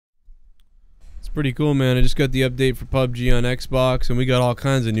pretty cool, man. I just got the update for PUBG on Xbox, and we got all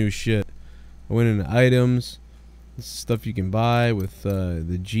kinds of new shit. I went into items. This is stuff you can buy with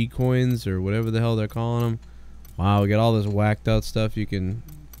the G coins or whatever the hell they're calling them. Wow, we got all this whacked out stuff you can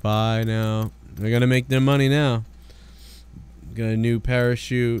buy now. They're gonna make their money now. Got a new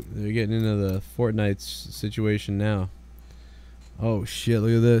parachute. They're getting into the Fortnite situation now. Oh shit,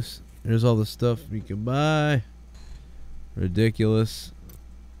 look at this. There's all the stuff you can buy. Ridiculous.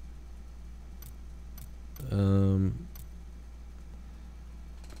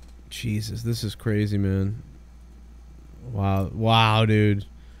 Jesus, this is crazy, man. Wow, dude.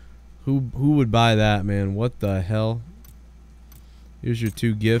 Who would buy that, man? What the hell? Here's your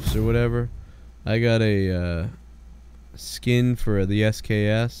 2 gifts or whatever. I got a skin for the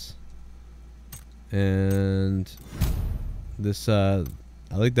SKS, and this I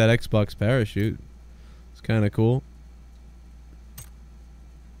like that Xbox parachute. It's kind of cool.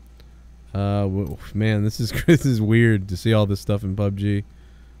 Man, this is this is weird to see all this stuff in PUBG.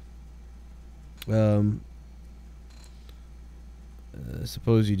 I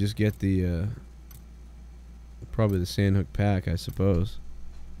suppose you just get the probably the SANHOK pack, I suppose.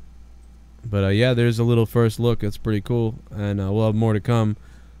 But yeah, there's a little first look. That's pretty cool, and we'll have more to come.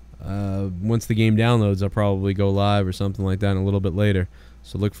 Once the game downloads, I'll probably go live or something like that a little bit later.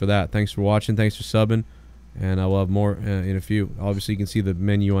 So look for that. Thanks for watching. Thanks for subbing, and I will have more in a few. Obviously, you can see the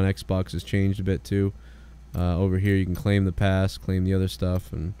menu on Xbox has changed a bit too. Over here, you can claim the pass, claim the other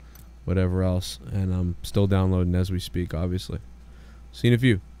stuff, and whatever else. And I'm still downloading as we speak, obviously. See you in a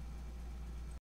few.